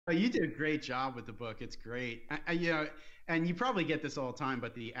Oh, you did a great job with the book. It's great. And you probably get this all the time,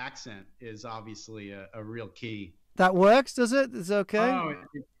 but the accent is obviously a real key. That works, does it? It's okay.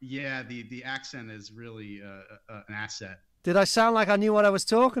 Yeah, the accent is really an asset. Did I sound like I knew what I was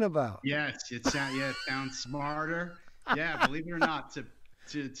talking about? Yes, it sounds smarter. Yeah, believe it or not, to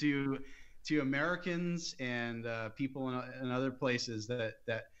to to Americans and people in other places,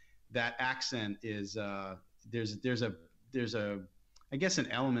 that accent is there's a I guess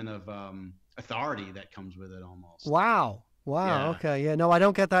an element of authority that comes with it almost. Wow. Wow. Yeah. Okay. Yeah. No, I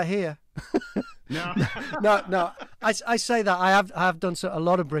don't get that here. No. No, no. I say that I have done a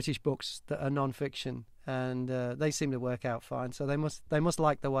lot of British books that are non-fiction, and they seem to work out fine. So they must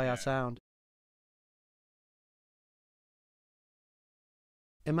like the way I Yeah. sound.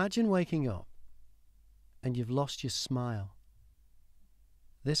 Imagine waking up and you've lost your smile.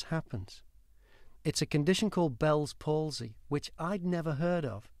 This happens. It's a condition called Bell's palsy, which I'd never heard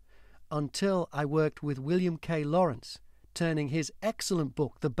of until I worked with William K. Lawrence, turning his excellent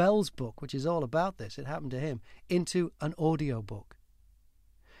book, The Bell's Book, which is all about this, it happened to him, into an audiobook.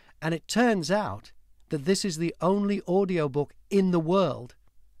 And it turns out that this is the only audiobook in the world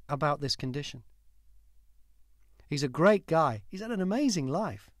about this condition. He's a great guy. He's had an amazing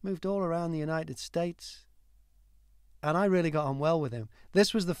life, moved all around the United States, and I really got on well with him.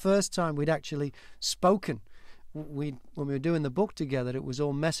 This was the first time we'd actually spoken. When we were doing the book together, it was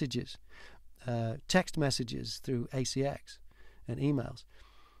all messages, text messages through ACX and emails.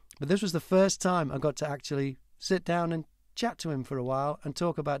 But this was the first time I got to actually sit down and chat to him for a while and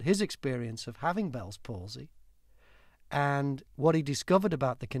talk about his experience of having Bell's palsy and what he discovered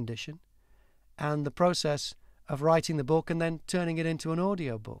about the condition and the process of writing the book and then turning it into an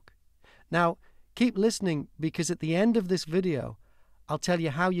audiobook. Now, keep listening, because at the end of this video, I'll tell you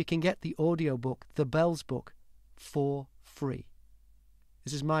how you can get the audiobook, The Bell's Book, for free.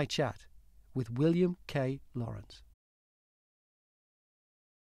 This is my chat with William K. Lawrence.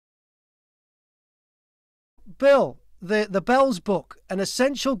 Bill, the Bell's Book, an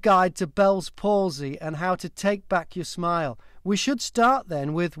essential guide to Bell's palsy and how to take back your smile. We should start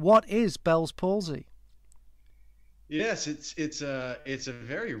then with, what is Bell's palsy? Yes, it's a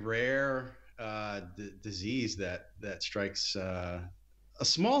very rare disease that strikes a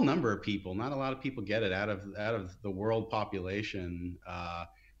small number of people. Not a lot of people get it out of the world population.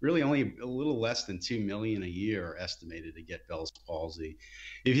 Really, only a little less than 2 million a year are estimated to get Bell's palsy.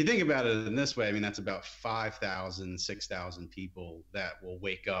 If you think about it in this way, I mean, that's about 5,000, 6,000 people that will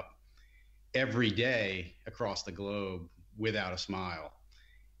wake up every day across the globe without a smile.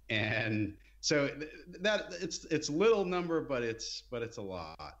 And so that it's a little number, but it's a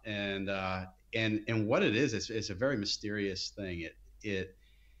lot. And what it is, it's a very mysterious thing.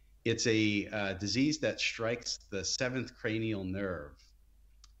 It's a disease that strikes the seventh cranial nerve,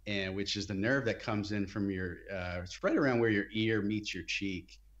 and which is the nerve that comes in from your it's right around where your ear meets your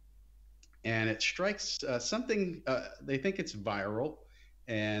cheek, and it strikes something. They think it's viral,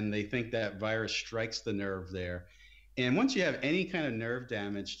 and they think that virus strikes the nerve there. And once you have any kind of nerve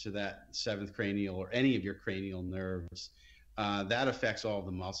damage to that seventh cranial or any of your cranial nerves, that affects all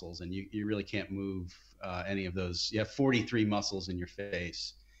the muscles, and you really can't move any of those. You have 43 muscles in your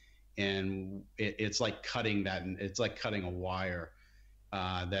face, and it's like cutting that. It's like cutting a wire.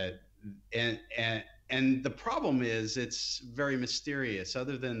 That and the problem is it's very mysterious.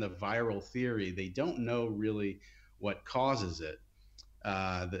 Other than the viral theory, they don't know really what causes it.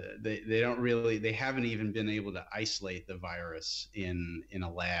 They don't really, they haven't even been able to isolate the virus in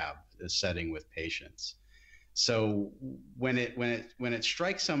a lab setting with patients. So when it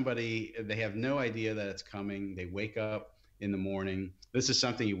strikes somebody, they have no idea that it's coming. They wake up in the morning. This is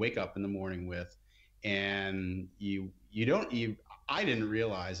something you wake up in the morning with, and you don't you. I didn't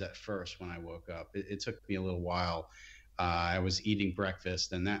realize at first when I woke up. It took me a little while. I was eating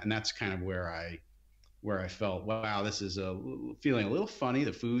breakfast, and that's kind of where I felt, wow, this is feeling a little funny.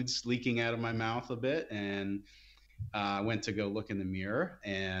 The food's leaking out of my mouth a bit, and I went to go look in the mirror,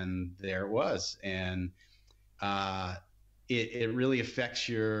 and there it was. And it really affects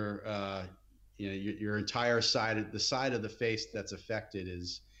your entire side. The side of the face that's affected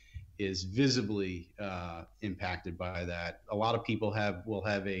is visibly impacted by that. A lot of people will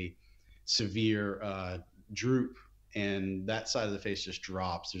have a severe droop, and that side of the face just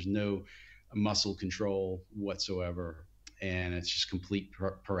drops. There's no muscle control whatsoever, and it's just complete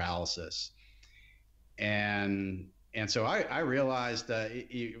paralysis. And so I realized that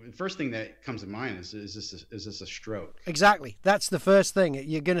the first thing that comes to mind is this a stroke? Exactly. That's the first thing.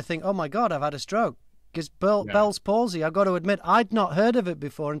 You're going to think, oh my God, I've had a stroke. Because Yeah. Bell's palsy, I've got to admit, I'd not heard of it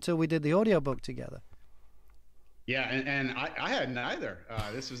before until we did the audiobook together. Yeah, and I had neither.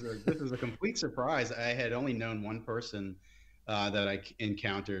 This was a complete surprise. I had only known one person that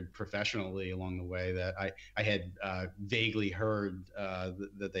encountered professionally along the way, that I had vaguely heard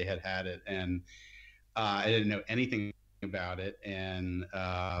that they had it, and I didn't know anything about it. And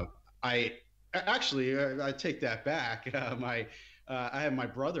I actually, I take that back. I have my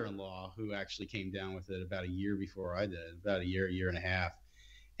brother-in-law who actually came down with it about a year before I did, about a year and a half.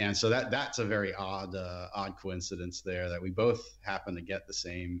 And so that's a very odd coincidence there, that we both happen to get the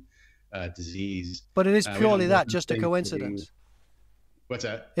same disease. But it is We don't purely live that, in the just a same city. coincidence. What's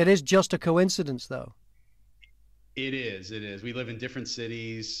that? It is just a coincidence, though. It is. It is. We live in different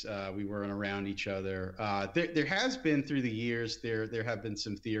cities. We weren't around each other. There has been, through the years, there have been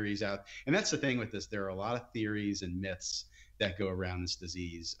some theories out, and that's the thing with this. There are a lot of theories and myths that go around this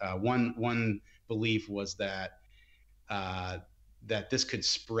disease. One belief was that that this could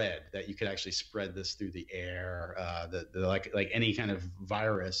spread, that you could actually spread this through the air, like any kind of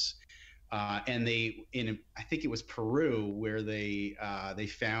virus. And I think it was Peru, where they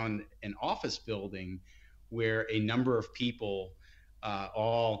found an office building where a number of people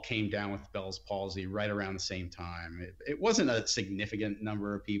all came down with Bell's palsy right around the same time. It wasn't a significant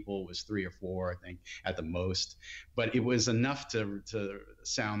number of people; it was 3 or 4, I think, at the most. But it was enough to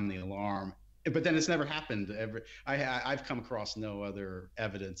sound the alarm. But then it's never happened. I've come across no other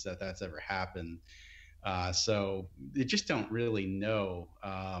evidence that that's ever happened. So they just don't really know.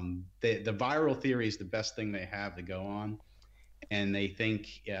 The viral theory is the best thing they have to go on, and they think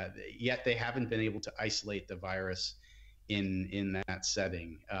yet they haven't been able to isolate the virus in that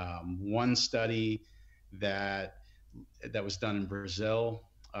setting. One study that was done in Brazil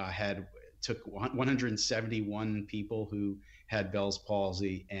took 171 people who had Bell's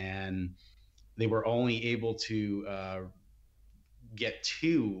palsy, and they were only able to get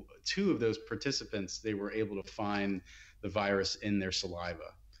two of those participants. They were able to find the virus in their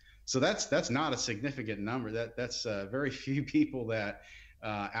saliva. So that's not a significant number. That's very few people that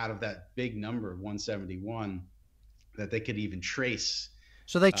out of that big number, 171, that they could even trace.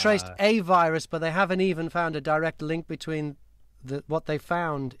 So they traced a virus, but they haven't even found a direct link between what they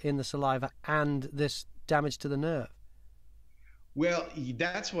found in the saliva and this damage to the nerve. Well,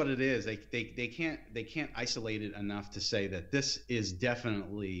 that's what it is. They can't isolate it enough to say that this is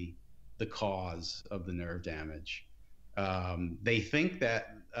definitely the cause of the nerve damage. They think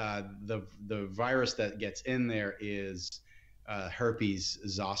that the virus that gets in there is herpes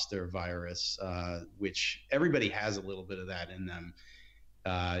zoster virus, which everybody has a little bit of that in them.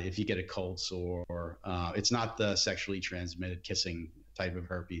 If you get a cold sore, it's not the sexually transmitted kissing type of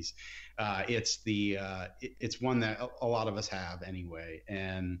herpes. It's one that a lot of us have anyway.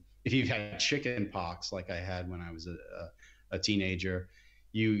 And if you've had chicken pox, like I had when I was a teenager,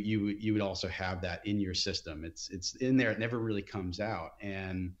 you would also have that in your system. It's in there. It never really comes out.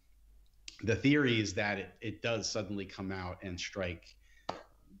 And the theory is that it does suddenly come out and strike,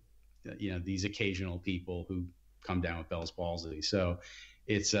 these occasional people who come down with Bell's palsy. So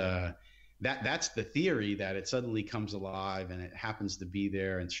it's that's the theory, that it suddenly comes alive and it happens to be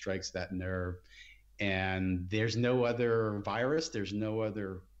there and strikes that nerve. And there's no other virus, there's no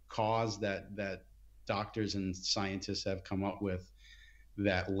other cause that doctors and scientists have come up with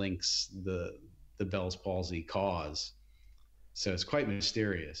that links the Bell's palsy cause. So it's quite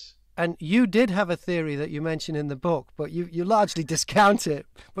mysterious. And you did have a theory that you mentioned in the book, but you largely discount it.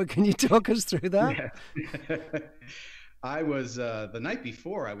 But can you talk us through that? Yeah. I was the night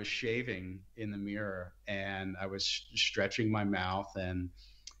before, I was shaving in the mirror, and I was stretching my mouth, and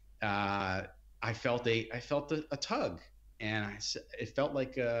I felt a tug, and it felt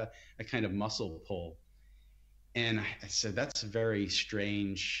like a kind of muscle pull. And I said, that's a very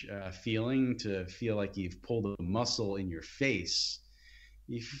strange feeling, to feel like you've pulled a muscle in your face.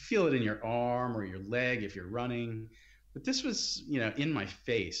 You feel it in your arm or your leg if you're running, but this was, in my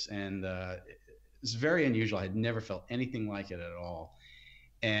face, and it's very unusual. I'd never felt anything like it at all.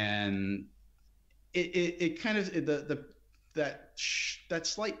 And it kind of, that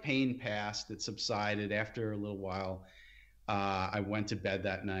slight pain passed. It subsided after a little while. I went to bed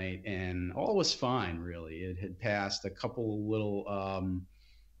that night, and all was fine, really. It had passed. A couple of little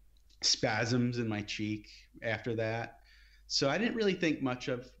spasms in my cheek after that. So I didn't really think much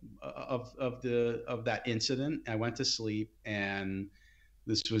of that incident. I went to sleep, and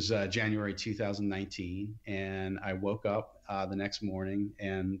this was January 2019, and I woke up the next morning,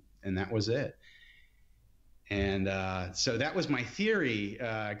 and that was it. And so that was my theory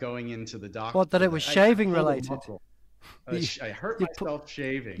going into the doctor. What, that it was shaving related? I hurt myself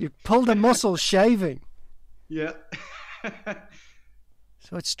shaving. You pulled a muscle shaving. Yeah.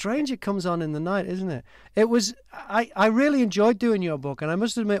 So it's strange it comes on in the night, isn't it? It was I really enjoyed doing your book, and I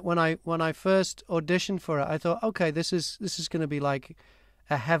must admit when I first auditioned for it, I thought, okay, this is going to be like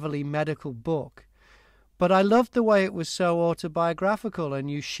a heavily medical book. But I loved the way it was so autobiographical,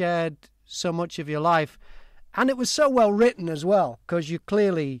 and you shared so much of your life, and it was so well written as well, because you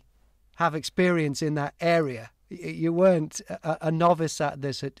clearly have experience in that area. You weren't a novice at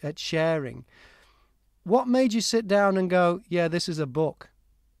this, at sharing. What made you sit down and go, yeah, this is a book?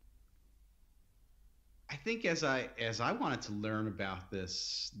 I think as I wanted to learn about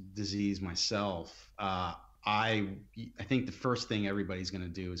this disease myself, I think the first thing everybody's going to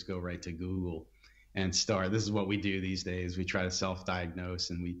do is go right to Google and start. This is what we do these days. We try to self-diagnose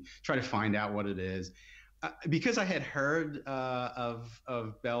and we try to find out what it is. Because I had heard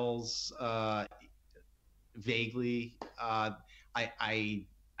of Bell's vaguely, I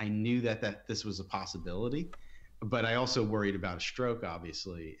knew that this was a possibility, but I also worried about a stroke,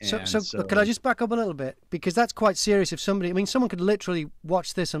 obviously. And So could I just back up a little bit? Because that's quite serious. If somebody, I mean, someone could literally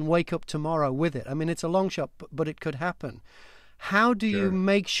watch this and wake up tomorrow with it. I mean, it's a long shot, but it could happen. How do you sure.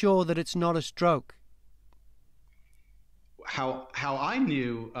 make sure that it's not a stroke? How I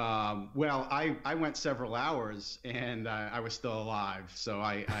knew, well, I went several hours and I was still alive, so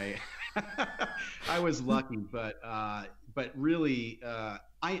I was lucky, but really,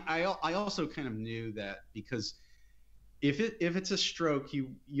 I also kind of knew that because if it's a stroke,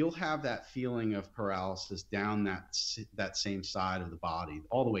 you'll have that feeling of paralysis down that same side of the body,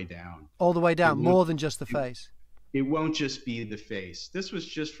 all the way down. All the way It down, won't more than just the it, face. it won't just be the face. This was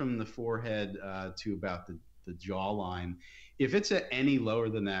just from the forehead to about the jawline. If it's at any lower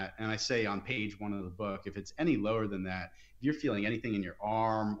than that, and I say on page 1 of the book, if it's any lower than that, if you're feeling anything in your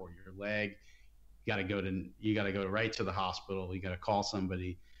arm or your leg, you got to go right to the hospital. You got to call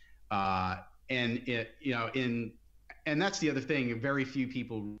somebody. And it, you know, in and that's the other thing. Very few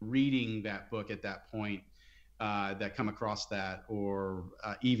people reading that book at that point that come across that, or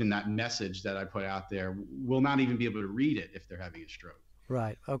even that message that I put out there, will not even be able to read it if they're having a stroke.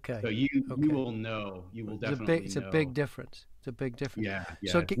 Right. Okay. So you Okay. will know. You will It's a big. definitely It's a big know. difference. It's a big difference. Yeah,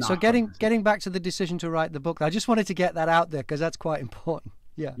 yeah. So, It's so not fun. getting back to the decision to write the book, I just wanted to get that out there because that's quite important.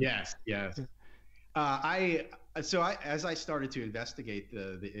 Yeah. Yes, yes. I so I as I started to investigate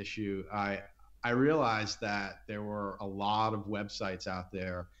the issue, I realized that there were a lot of websites out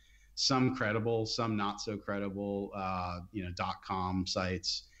there, some credible, some not so credible, .com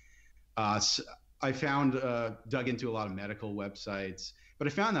sites. S I found dug into a lot of medical websites, but I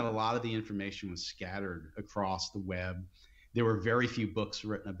found that a lot of the information was scattered across the web. There were very few books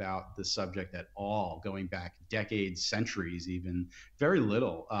written about the subject at all, going back decades, centuries, even very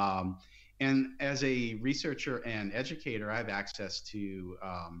little. And as a researcher and educator, I have access to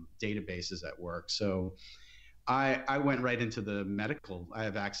databases at work. So I went right into the medical. I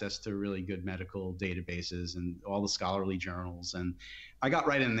have access to really good medical databases and all the scholarly journals, and I got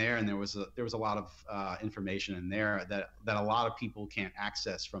right in there. And there was a lot of information in there that a lot of people can't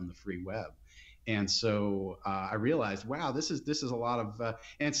access from the free web. And so I realized, wow, this is a lot of,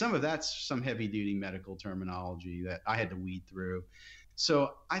 and some of that's some heavy duty medical terminology that I had to weed through.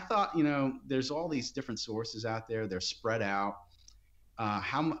 So I thought, there's all these different sources out there. They're spread out.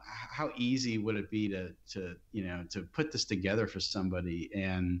 How easy would it be to put this together for somebody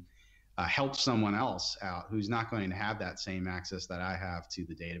and help someone else out who's not going to have that same access that I have to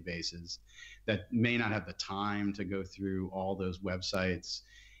the databases, that may not have the time to go through all those websites.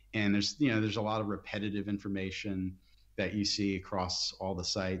 And there's a lot of repetitive information that you see across all the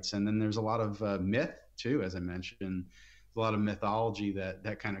sites, and then there's a lot of myth too, as I mentioned. A lot of mythology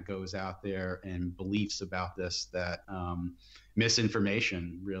that kind of goes out there, and beliefs about this, that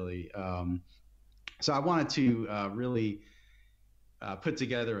misinformation really. So I wanted to really put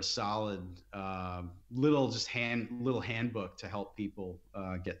together a solid little handbook to help people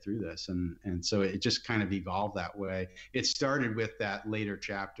get through this, and so it just kind of evolved that way. It started with that later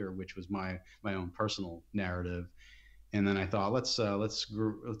chapter, which was my own personal narrative, and then I thought, let's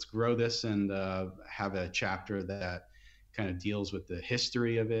grow this and have a chapter that kind of deals with the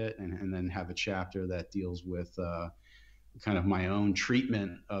history of it, and then have a chapter that deals with kind of my own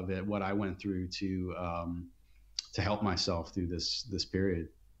treatment of it, what I went through to help myself through this period.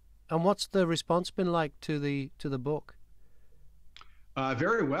 And what's the response been like to the book?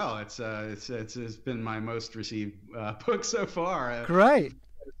 Very well. It's been my most received book so far. Great.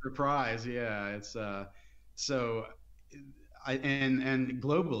 Surprise, yeah. It's so and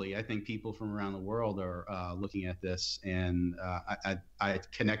globally, I think people from around the world are looking at this, and I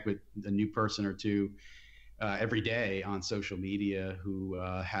connect with a new person or two every day on social media who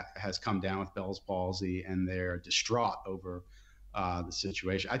has come down with Bell's palsy, and they're distraught over the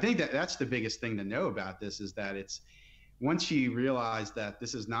situation. I think that that's the biggest thing to know about this, is that it's once you realize that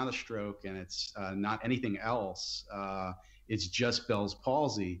this is not a stroke and it's not anything else, it's just Bell's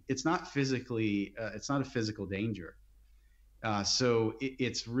palsy. It's not a physical danger. So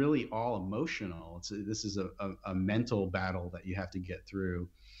it's really all emotional. This is a mental battle that you have to get through,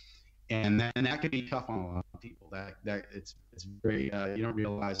 and then that can be tough on a lot of people. That it's very you don't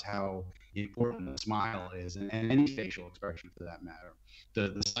realize how important the smile is, and any facial expression for that matter.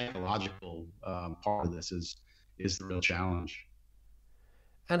 The psychological part of this is the real challenge.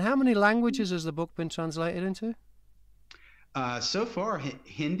 And how many languages has the book been translated into? So far,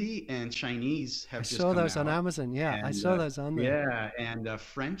 Hindi and Chinese I have just saw come those on out, Amazon. Yeah, I and saw those on there. yeah, and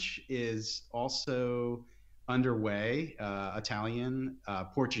French is also underway. Italian,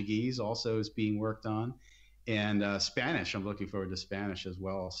 Portuguese also is being worked on, and Spanish. I'm looking forward to Spanish as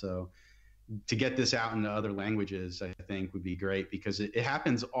well. So to get this out into other languages, I think would be great, because it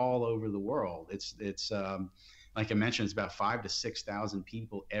happens all over the world. It's like I mentioned, it's about 5 to 6 thousand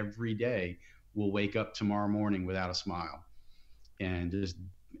people every day will wake up tomorrow morning without a smile, and just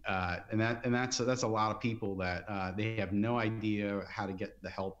that's a lot of people that they have no idea how to get the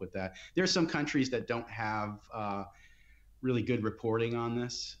help with that. There are some countries that don't have really good reporting on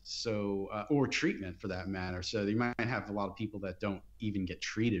this, so or treatment for that matter. So you might have a lot of people that don't even get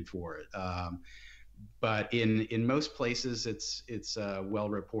treated for it. But in most places, it's well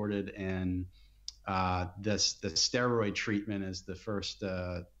reported, and the steroid treatment is the first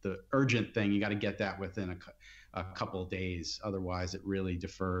the urgent thing. You got to get that within a couple of days, otherwise it really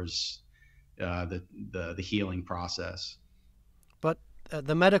defers the healing process. But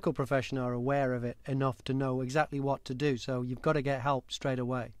the medical profession are aware of it enough to know exactly what to do. So you've got to get help straight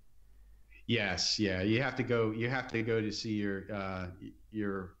away. Yes, yeah, you have to go. You have to go to see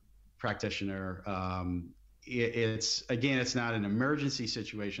your practitioner. It's again, it's not an emergency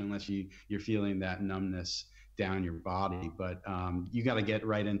situation unless you're feeling that numbness down your body, but you got to get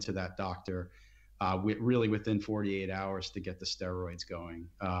right into that doctor really within 48 hours to get the steroids going.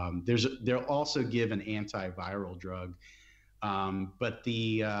 They'll also give an antiviral drug, but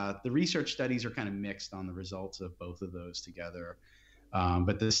the research studies are kind of mixed on the results of both of those together.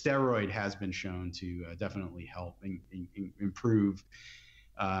 But the steroid has been shown to definitely help improve,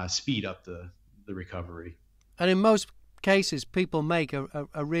 speed up the recovery. And in most cases, people make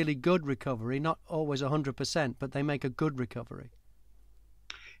a really good recovery, not always 100%, but they make a good recovery.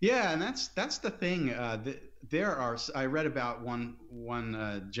 Yeah, and that's the thing. I read about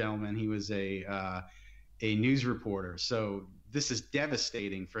one gentleman. He was a news reporter, so this is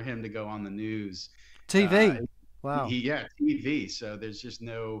devastating for him to go on the news. Uh, TV. Wow. yeah, TV. So there's just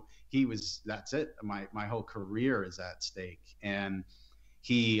no. That's it. My whole career is at stake, and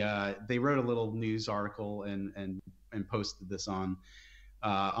they wrote a little news article and posted this on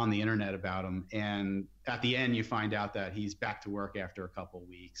the internet about him. And at the end, you find out that he's back to work after a couple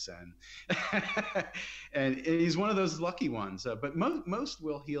weeks, and and he's one of those lucky ones. But most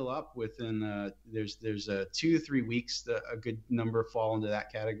will heal up within. There's 2 to 3 weeks. A good number fall into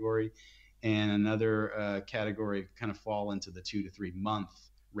that category, and another category kind of fall into the 2 to 3 month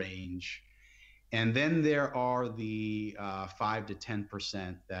range. And then there are the 5 to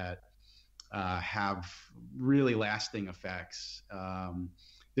 10% that have really lasting effects.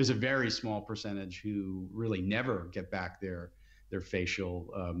 There's a very small percentage who really never get back their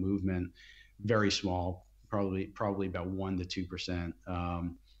facial movement. Very small, probably about 1 to 2%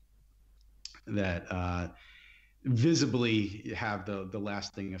 that visibly have the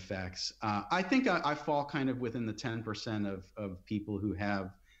lasting effects. I think I fall kind of within the 10% of people who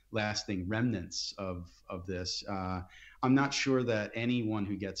have lasting remnants of this. I'm not sure that anyone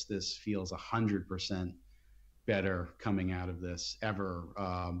who gets this feels 100% better coming out of this ever,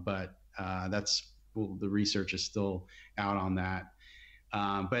 but the research is still out on that.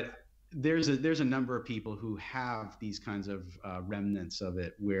 But there's a number of people who have these kinds of remnants of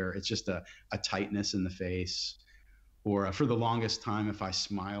it, where it's just a tightness in the face, or for the longest time, if I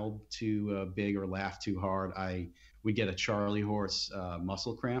smiled too big or laughed too hard, I would get a Charlie horse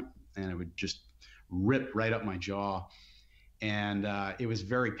muscle cramp, and it would just rip right up my jaw. And it was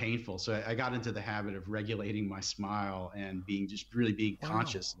very painful. So I got into the habit of regulating my smile and being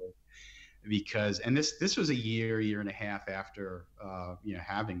conscious of it, and this was a year and a half after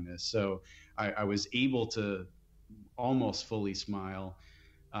having this. So I was able to almost fully smile.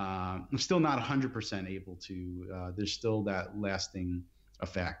 I'm still not 100% able to. There's still that lasting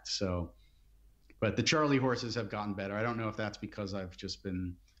effect. So, but the Charlie horses have gotten better. I don't know if that's because I've just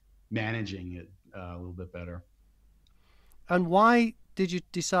been managing it a little bit better. And why did you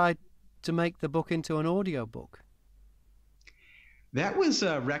decide to make the book into an audiobook? That was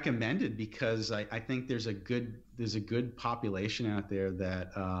recommended because I think there's a good population out there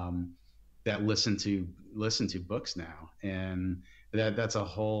that listen to books now, and that's a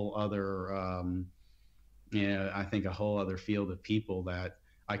whole other I think a whole other field of people that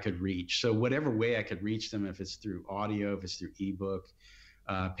I could reach. So whatever way I could reach them, if it's through audio, if it's through ebook,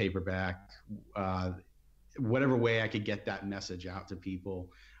 paperback, uh, whatever way I could get that message out to people.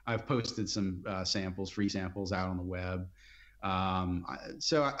 I've posted some free samples out on the web.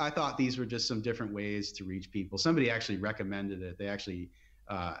 So I thought these were just some different ways to reach people. Somebody actually recommended it.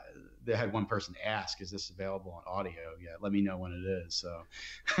 Uh, they had one person ask, "Is this available on audio?" Yeah, let me know when it is. So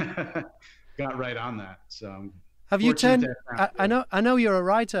got right on that. So I'm Have you fortunate turned? to have found it. I know you're a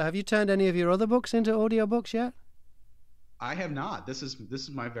writer. Have you turned any of your other books into audiobooks yet? I have not. This is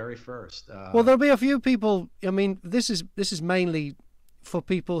my very first. Well, there'll be a few people. I mean, this is mainly for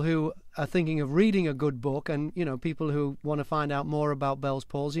people who are thinking of reading a good book, and people who want to find out more about Bell's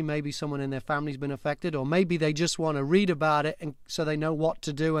palsy. Maybe someone in their family's been affected, or maybe they just want to read about it, and so they know what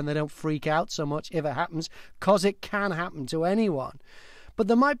to do and they don't freak out so much if it happens, because it can happen to anyone. But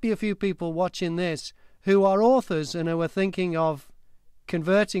there might be a few people watching this who are authors and who are thinking of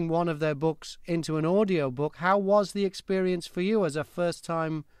converting one of their books into an audiobook. How was the experience for you as a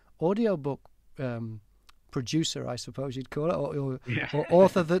first-time audiobook producer, I suppose you'd call it, or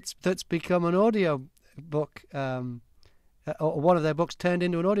author that's become an audio book, or one of their books turned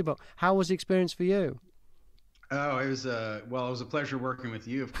into an audiobook? How was the experience for you? Oh, it was well, it was a pleasure working with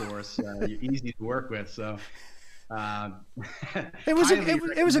you. Of course, you're easy to work with. So uh, It was highly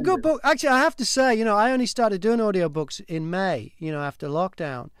it was a recommend good it. book. Actually, I have to say, I only started doing audiobooks in May, after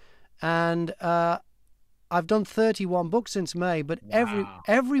lockdown, and I've done 31 books since May, but Wow.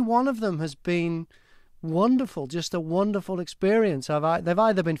 every one of them has been wonderful, just a wonderful experience. They've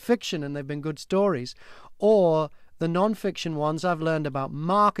either been fiction and they've been good stories, or the non-fiction ones I've learned about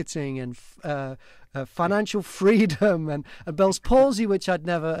marketing and financial freedom and Bell's palsy, which I'd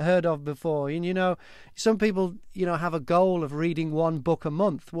never heard of before. And some people have a goal of reading one book a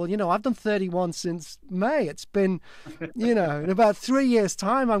month. Well, I've done 31 since May. It's been, in about 3 years'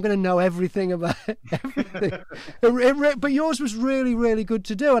 time, I'm going to know everything about everything. But yours was really, really good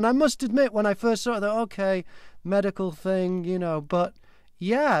to do. And I must admit, when I first saw it, I thought, okay, medical thing, but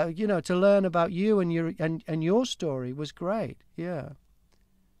yeah, to learn about you and your story was great. Yeah.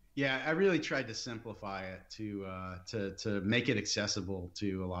 Yeah, I really tried to simplify it to make it accessible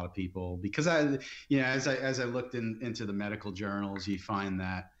to a lot of people because as I looked into the medical journals, you find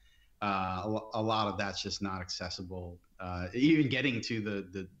that a lot of that's just not accessible. Even getting to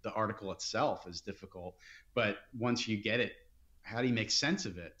the article itself is difficult, but once you get it, how do you make sense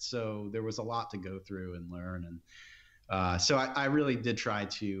of it? So there was a lot to go through and learn, and so I really did try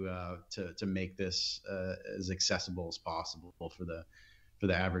to make this as accessible as possible for the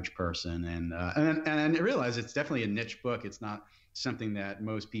average person, and I realize it's definitely a niche book. It's not something that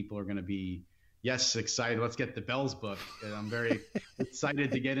most people are going to be. Yes, excited. Let's get the Bells book. I'm very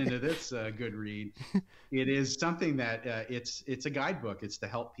excited to get into this good read. It is something that it's a guidebook. It's to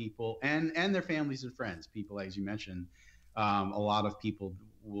help people and their families and friends. People, as you mentioned, a lot of people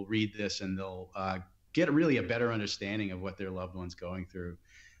will read this and they'll get really a better understanding of what their loved one's going through.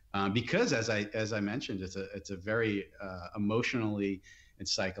 Because as I mentioned, it's a very emotionally and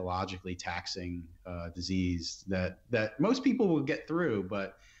psychologically taxing disease that most people will get through,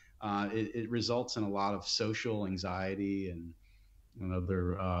 but it results in a lot of social anxiety and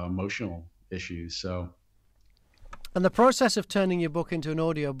other emotional issues. So And the process of turning your book into an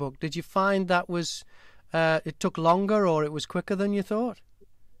audiobook, did you find that was it took longer or it was quicker than you thought?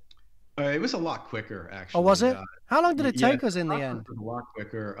 it was a lot quicker, Or was actually. it? How long did it Yeah, take the us in the process end? was a lot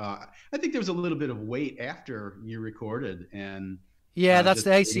quicker. I think there was a little bit of wait after you recorded and Yeah, that's just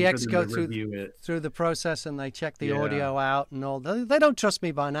the waiting for ACX them go to review it. through the process and they check the Yeah. audio out and all. They don't trust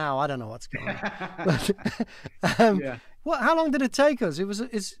me by now. I don't know what's going on. But Yeah. how long did it take us? It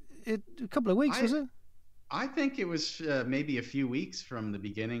a couple of weeks, was I it? I think it was maybe a few weeks from the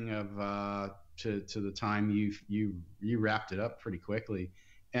beginning of to the time you wrapped it up pretty quickly,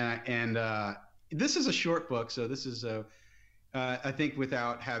 and this is a short book, so this is I think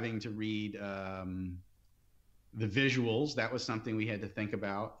without having to read the visuals, that was something we had to think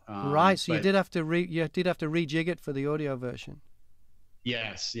about. Right. So But you did have to rejig it for the audio version.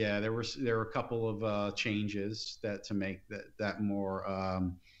 yes, yeah, there were a couple of changes that to make that more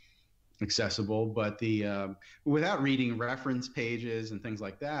accessible, but the without reading reference pages and things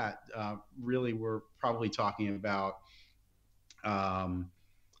like that, really we're probably talking about um,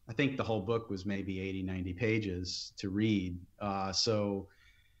 I think the whole book was maybe 80, 90 pages to read. So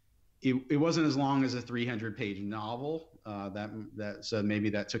it wasn't as long as a 300-page novel. So maybe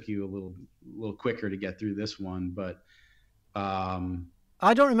that took you a little quicker to get through this one. But I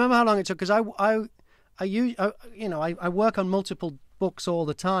don't remember how long it took, because I work on multiple books all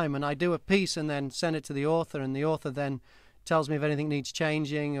the time, and I do a piece and then send it to the author, and the author then tells me if anything needs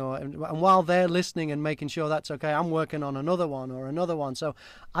changing, and while they're listening and making sure that's okay, I'm working on another one. So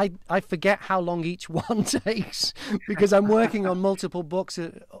I forget how long each one takes because I'm working on multiple books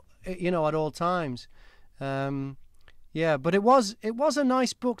at all times. Yeah, but it was a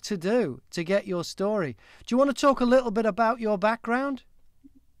nice book to do, to get your story. Do you want to talk a little bit about your background?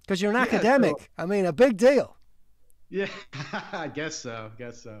 Because you're an academic. So, I mean, a big deal. Yeah, I guess so.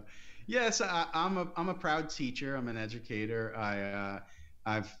 Yes, I'm a proud teacher. I'm an educator.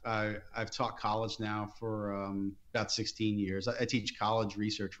 I've taught college now for about 16 years. I teach college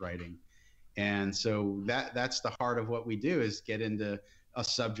research writing, and so that's the heart of what we do, is get into a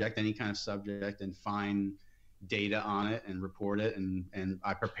subject, any kind of subject, and find data on it and report it. And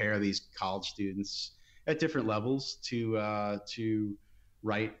I prepare these college students at different levels to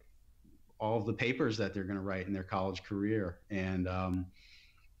write all of the papers that they're going to write in their college career. And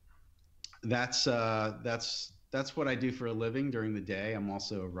that's what I do for a living during the day. I'm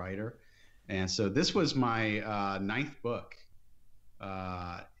also a writer. And so this was my ninth book.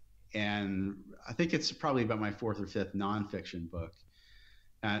 And I think it's probably about my fourth or fifth nonfiction book.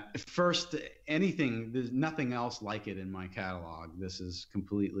 First, there's nothing else like it in my catalog. This is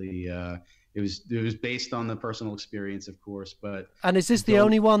completely, it was based on the personal experience, of course, but. And is this the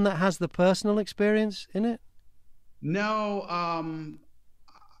only one that has the personal experience in it? No,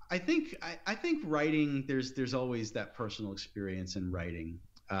 I think writing, there's always that personal experience in writing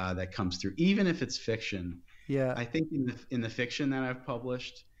that comes through, even if it's fiction. Yeah. I think in the fiction that I've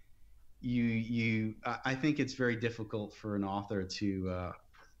published, I think it's very difficult for an author to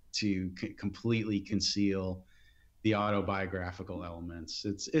completely conceal the autobiographical elements.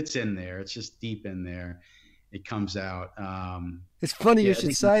 It's in there. It's just deep in there. It comes out. It's funny you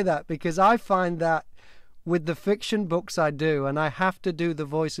should say that, because I find that with the fiction books I do, and I have to do the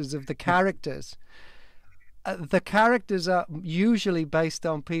voices of the characters. The characters are usually based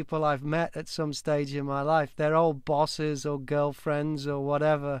on people I've met at some stage in my life. They're old bosses or girlfriends or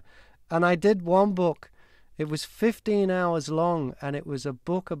whatever. And I did one book. It was 15 hours long, and it was a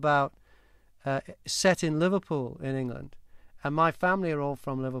book about set in Liverpool in England. And my family are all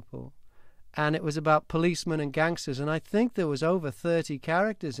from Liverpool. And it was about policemen and gangsters. And I think there was over 30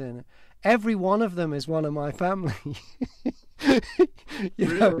 characters in it. Every one of them is one of my family.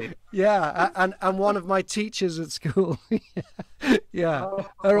 Really? Yeah, and one of my teachers at school. Yeah.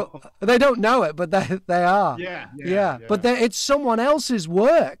 Oh. They don't know it, but they are. Yeah. But it's someone else's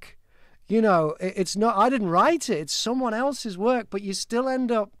work. It's not. I didn't write it. It's someone else's work. But you still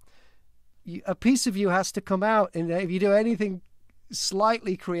end up. A piece of you has to come out, and if you do anything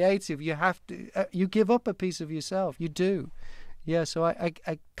slightly creative, you have to. You give up a piece of yourself. You do. Yeah, so I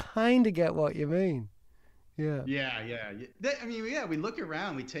kind of get what you mean. Yeah. I mean, we look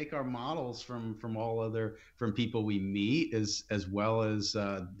around, we take our models from people we meet, as well as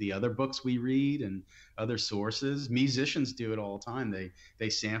the other books we read and other sources. Musicians do it all the time. They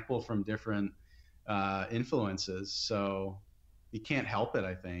sample from different influences, so you can't help it,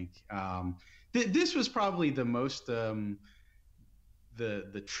 I think. This was probably the most the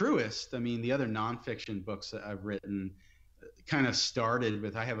truest. I mean, the other nonfiction books that I've written kind of started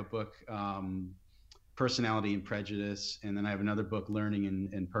with, I have a book, Personality and Prejudice, and then I have another book, Learning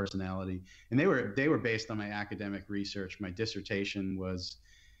and Personality, and they were based on my academic research. My dissertation was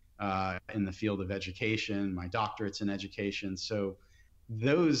in the field of education, my doctorate's in education. So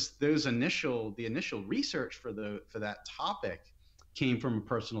the initial research for that topic came from a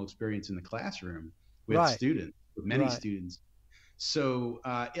personal experience in the classroom with students, with many students. So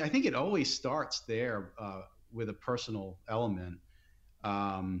I think it always starts there with a personal element,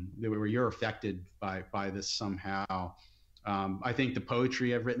 where you're affected by this somehow. I think the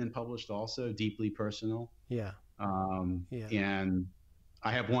poetry I've written and published also deeply personal. Yeah. And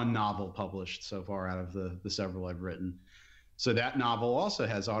I have one novel published so far out of the several I've written. So that novel also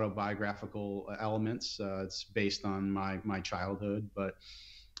has autobiographical elements. It's based on my childhood, but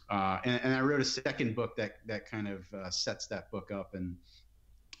and I wrote a second book that kind of sets that book up and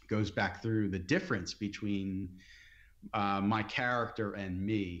goes back through the difference between my character and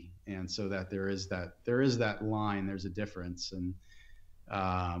me, and so that there is that line, there's a difference, and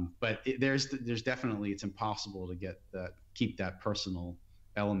but there's definitely, it's impossible to keep that personal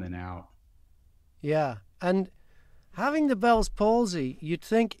element out. Yeah, and having the Bell's palsy, you'd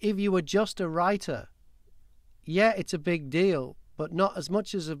think if you were just a writer, yeah, it's a big deal, but not as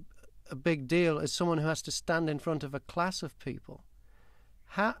much as a big deal as someone who has to stand in front of a class of people.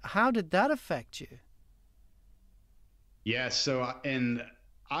 How did that affect you? Yeah. So, and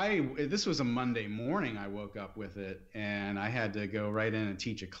this was a Monday morning. I woke up with it, and I had to go right in and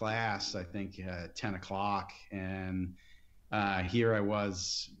teach a class. I think at 10 o'clock, and here I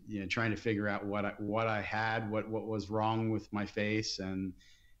was, trying to figure out what I had, what was wrong with my face, and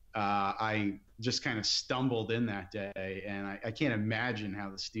I just kind of stumbled in that day, and I can't imagine how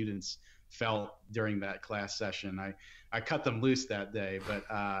the students felt during that class session. I cut them loose that day, but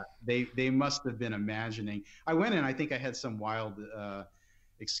they must have been imagining. I went in. I think I had some wild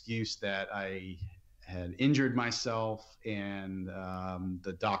excuse that I had injured myself, and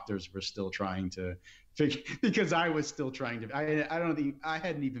the doctors were still trying to figure, because I was still trying to. I don't think I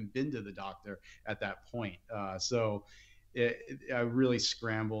hadn't even been to the doctor at that point. I really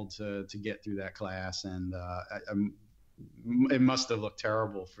scrambled to get through that class, and it must have looked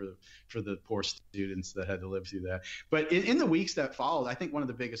terrible for the poor students that had to live through that. But in the weeks that followed, I think one of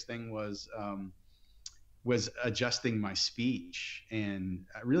the biggest thing was adjusting my speech, and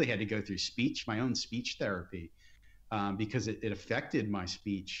I really had to go through my own speech therapy, because it affected my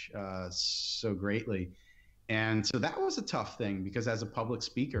speech so greatly. And so that was a tough thing, because as a public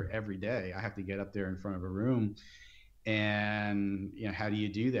speaker every day, I have to get up there in front of a room. And how do you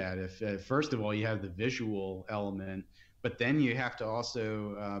do that? If first of all, you have the visual element, but then you have to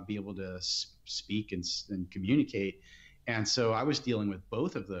also be able to speak and communicate. And so I was dealing with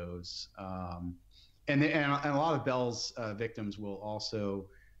both of those. And a lot of Bell's victims will also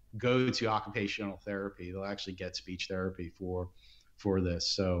go to occupational therapy. They'll actually get speech therapy for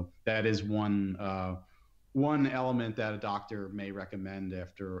this. So that is one element that a doctor may recommend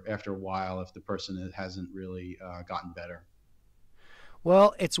after a while, if the person hasn't really gotten better.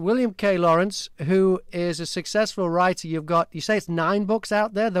 Well, it's William K. Lawrence, who is a successful writer. You say it's 9 books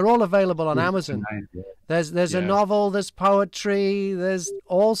out there. They're all available on Amazon. There's a novel, there's poetry, there's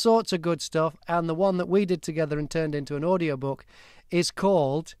all sorts of good stuff. And the one that we did together and turned into an audiobook is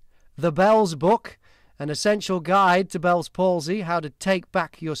called The Bell's Book, an essential guide to Bell's palsy, how to take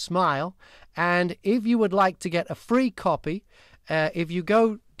back your smile. And if you would like to get a free copy, if you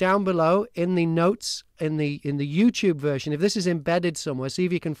go down below in the notes in the YouTube version, if this is embedded somewhere, see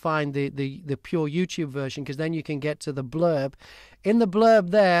if you can find the pure YouTube version, because then you can get to the blurb. In the blurb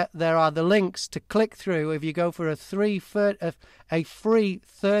there are the links to click through. If you go for a free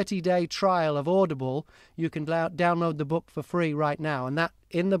 30-day trial of Audible, you can download the book for free right now, and that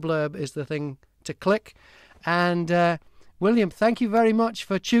in the blurb is the thing to click. And William, thank you very much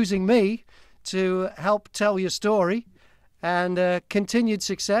for choosing me to help tell your story, and continued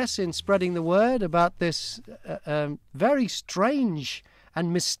success in spreading the word about this very strange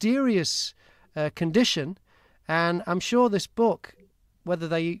and mysterious condition. And I'm sure this book, whether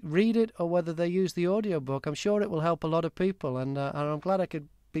they read it or whether they use the audiobook, I'm sure it will help a lot of people, and I'm glad I could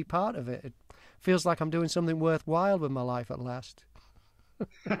be part of it. It feels like I'm doing something worthwhile with my life at last.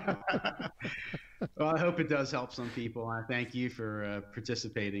 Well, I hope it does help some people. I thank you for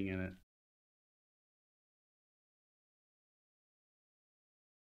participating in it.